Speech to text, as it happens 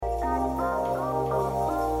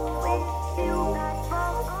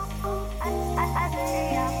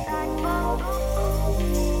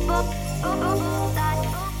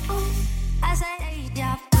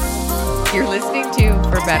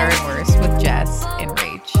Better and Worse with Jess and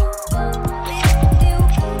Rach.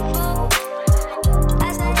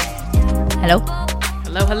 Hello.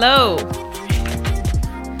 Hello, hello.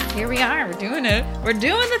 Here we are. We're doing it. We're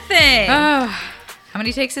doing the thing. How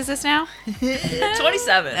many takes is this now?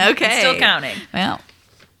 27. Okay. Still counting. Well,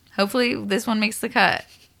 hopefully this one makes the cut.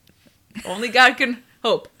 Only God can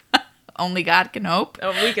hope. Only God can hope.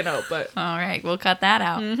 Oh, we can hope, but... All right, we'll cut that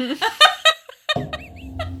out.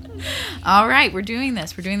 All right, we're doing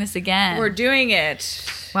this. We're doing this again. We're doing it.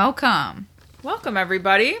 Welcome. Welcome,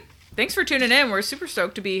 everybody. Thanks for tuning in. We're super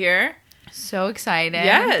stoked to be here. So excited.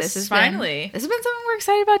 Yes, finally. This has been something we're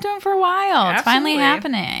excited about doing for a while. Absolutely. It's finally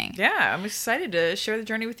happening. Yeah, I'm excited to share the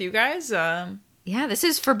journey with you guys. Yeah, this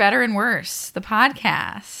is For Better and Worse, the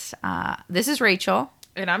podcast. This is Rachel.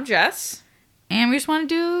 And I'm Jess. And we just want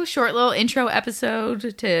to do a short little intro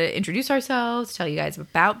episode to introduce ourselves, tell you guys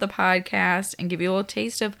about the podcast, and give you a little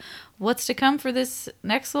taste of what's to come for this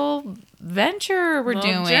next little venture we're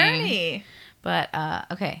doing. Journey. But,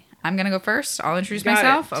 okay, I'm going to go first. I'll introduce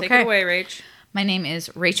myself. Take Okay. it away, Rach. My name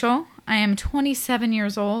is Rachel. I am 27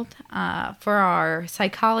 years old. For our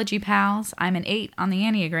psychology pals, I'm an 8 on the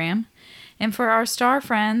Enneagram. And for our star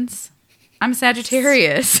friends, I'm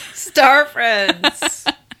Sagittarius. Star friends.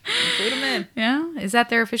 Include them in. Yeah, is that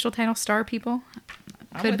their official title, star people?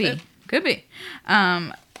 Could be.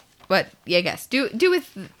 But yeah, I guess do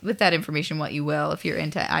with that information what you will if you're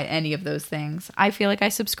into any of those things. I feel like I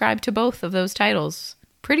subscribe to both of those titles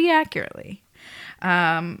pretty accurately.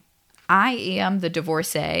 I am the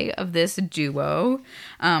divorcee of this duo,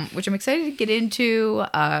 which I'm excited to get into,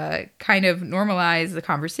 kind of normalize the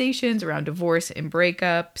conversations around divorce and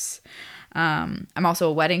breakups. I'm also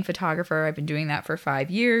a wedding photographer. I've been doing that for 5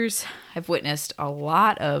 years. I've witnessed a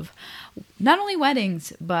lot of not only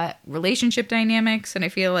weddings, but relationship dynamics. And I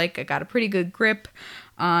feel like I got a pretty good grip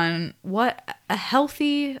on what a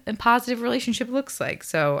healthy and positive relationship looks like.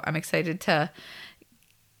 So I'm excited to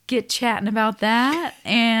get chatting about that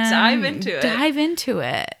and dive into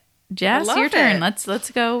it. Jess, your turn.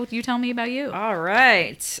 Let's go. You tell me about you. All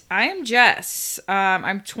right. I am Jess.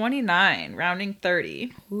 I'm 29, rounding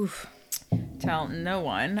 30. Oof. Tell no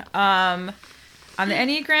one. On the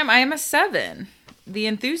Enneagram, I am a 7, the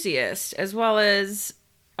enthusiast, as well as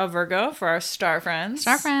a Virgo for our star friends.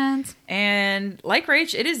 Star friends. And like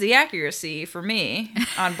Rach, it is the accuracy for me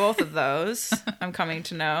on both of those. I'm coming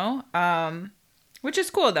to know. Which is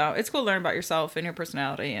cool, though. It's cool to learn about yourself and your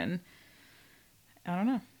personality, and I don't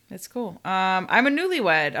know. It's cool. I'm a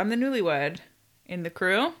newlywed. I'm the newlywed in the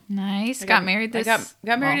crew. Nice. Got married this... I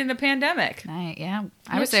got married in the pandemic. Nice. Yeah.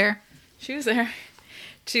 I was there. She was there.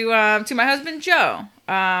 To my husband, Joe.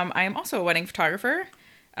 I am also a wedding photographer.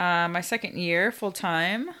 My second year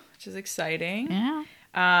full-time, which is exciting. Yeah.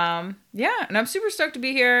 Yeah, and I'm super stoked to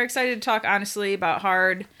be here. Excited to talk honestly about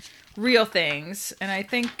hard, real things. And I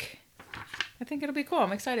think it'll be cool.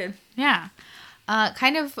 I'm excited. Yeah.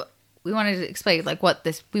 We wanted to explain like what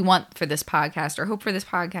we want for this podcast or hope for this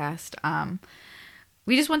podcast.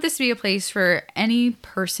 We just want this to be a place for any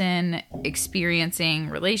person experiencing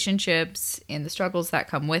relationships and the struggles that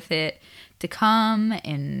come with it to come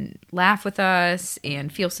and laugh with us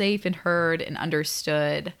and feel safe and heard and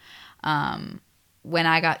understood. When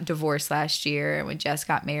I got divorced last year and when Jess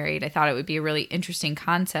got married, I thought it would be a really interesting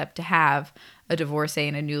concept to have a divorcee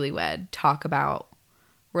and a newlywed talk about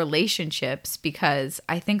relationships, because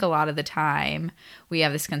I think a lot of the time we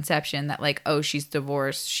have this conception that like, oh, she's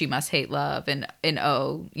divorced, she must hate love, and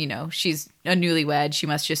oh, you know, she's a newlywed, she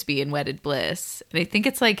must just be in wedded bliss. And I think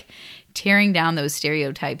it's like tearing down those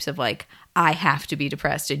stereotypes of like, I have to be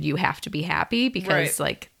depressed and you have to be happy, because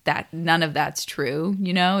like that, none of that's true,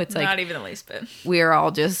 you know? It's like not even the least bit. We're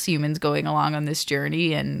all just humans going along on this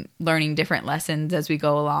journey and learning different lessons as we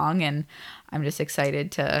go along, and I'm just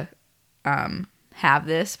excited to have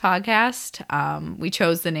this podcast. We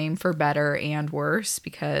chose the name For Better and Worse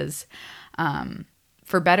because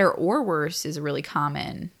for better or worse is a really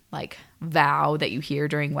common like vow that you hear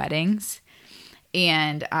during weddings.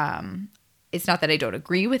 And it's not that I don't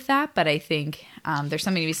agree with that, but I think there's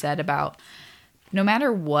something to be said about no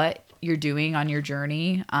matter what you're doing on your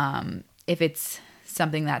journey, if it's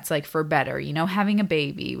something that's like for better, you know, having a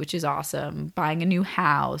baby, which is awesome, buying a new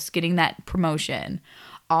house, getting that promotion,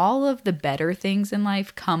 all of the better things in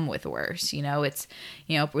life come with worse. You know, it's,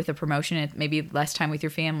 you know, with a promotion, it maybe less time with your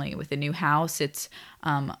family. With a new house, it's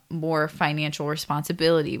more financial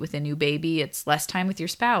responsibility. With a new baby, it's less time with your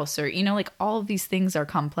spouse, or, you know, like all of these things are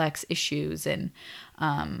complex issues. And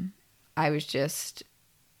I was just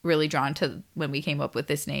really drawn to when we came up with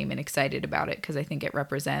this name and excited about it because I think it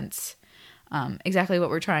represents exactly what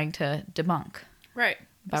we're trying to debunk. Right.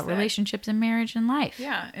 about relationships and marriage and life.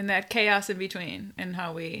 Yeah, and that chaos in between, and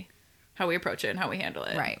how we approach it and how we handle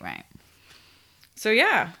it. Right. So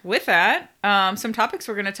yeah, with that, some topics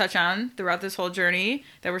we're going to touch on throughout this whole journey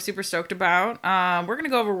that we're super stoked about. We're going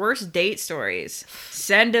to go over worst date stories.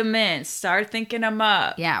 Send them in. Start thinking them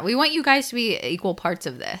up. Yeah, we want you guys to be equal parts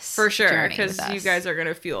of this. For sure, because you guys are going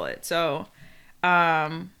to fuel it. So,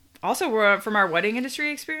 also, from our wedding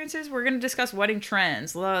industry experiences, we're going to discuss wedding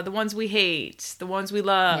trends, the ones we hate, the ones we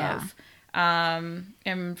love. Yeah.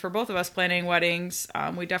 And for both of us planning weddings,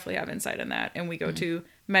 we definitely have insight in that. And we go to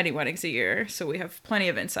many weddings a year, so we have plenty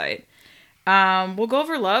of insight. We'll go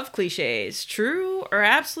over love cliches, true or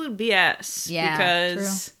absolute BS. Yeah,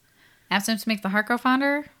 because true. Absence makes the heart grow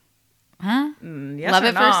fonder. Huh? Yes love or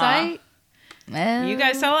at first sight. Well, you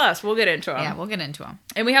guys tell us. We'll get into them. Yeah, we'll get into them.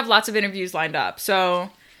 And we have lots of interviews lined up,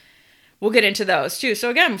 so we'll get into those too. So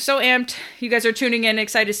again, so amped. You guys are tuning in,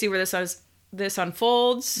 excited to see where this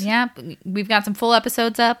unfolds. Yeah, we've got some full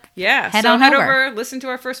episodes up. Yeah, head over, listen to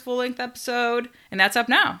our first full-length episode, and that's up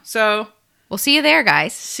now. So we'll see you there,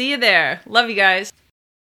 guys. See you there. Love you guys.